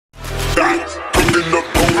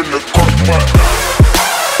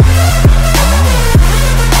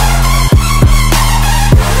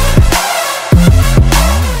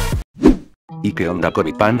¿Y qué onda con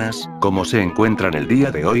mis panas? ¿Cómo se encuentran el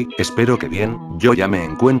día de hoy? Espero que bien, yo ya me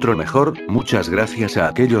encuentro mejor, muchas gracias a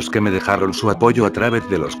aquellos que me dejaron su apoyo a través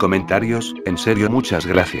de los comentarios, en serio muchas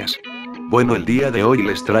gracias. Bueno, el día de hoy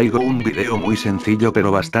les traigo un video muy sencillo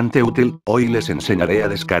pero bastante útil. Hoy les enseñaré a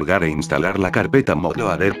descargar e instalar la carpeta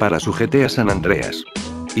Modloader para su GTA San Andreas.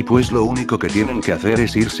 Y pues lo único que tienen que hacer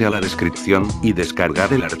es irse a la descripción, y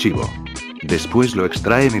descargar el archivo. Después lo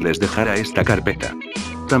extraen y les dejará esta carpeta.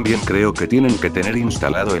 También creo que tienen que tener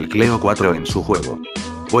instalado el Cleo 4 en su juego.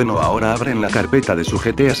 Bueno, ahora abren la carpeta de su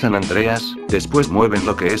GTA San Andreas, después mueven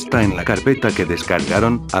lo que está en la carpeta que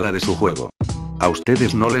descargaron, a la de su juego. A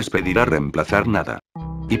ustedes no les pedirá reemplazar nada.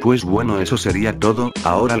 Y pues bueno, eso sería todo.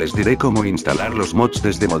 Ahora les diré cómo instalar los mods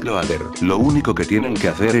desde Modloader. Lo único que tienen que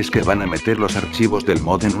hacer es que van a meter los archivos del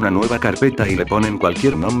mod en una nueva carpeta y le ponen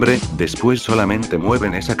cualquier nombre, después solamente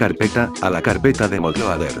mueven esa carpeta, a la carpeta de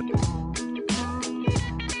Modloader.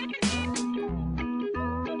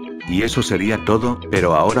 Y eso sería todo,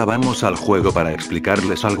 pero ahora vamos al juego para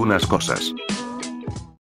explicarles algunas cosas.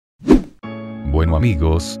 Bueno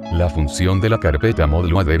amigos, la función de la carpeta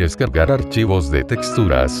Modloader es cargar archivos de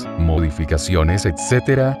texturas, modificaciones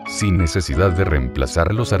etc., sin necesidad de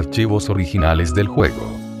reemplazar los archivos originales del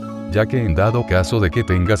juego. Ya que en dado caso de que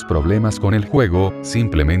tengas problemas con el juego,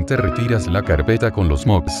 simplemente retiras la carpeta con los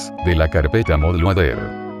mods de la carpeta Modloader.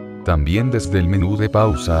 También desde el menú de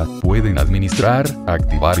pausa, pueden administrar,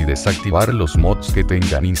 activar y desactivar los mods que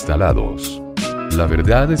tengan instalados. La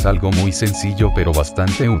verdad es algo muy sencillo pero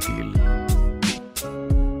bastante útil.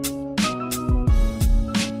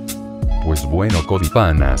 Pues bueno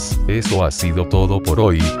codipanas, eso ha sido todo por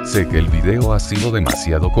hoy. Sé que el video ha sido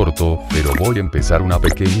demasiado corto, pero voy a empezar una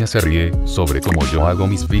pequeña serie sobre cómo yo hago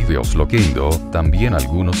mis videos loquendo, también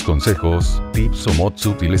algunos consejos, tips o mods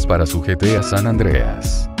útiles para su GTA San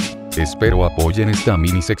Andreas. Espero apoyen esta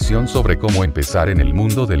mini sección sobre cómo empezar en el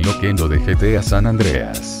mundo del loquendo de GTA San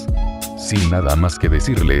Andreas. Sin nada más que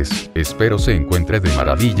decirles, espero se encuentre de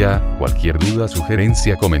maravilla. Cualquier duda,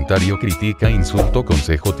 sugerencia, comentario, crítica, insulto,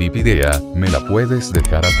 consejo, tip, idea, me la puedes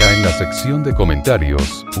dejar acá en la sección de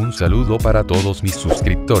comentarios. Un saludo para todos mis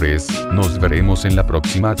suscriptores, nos veremos en la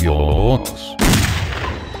próxima, adiós.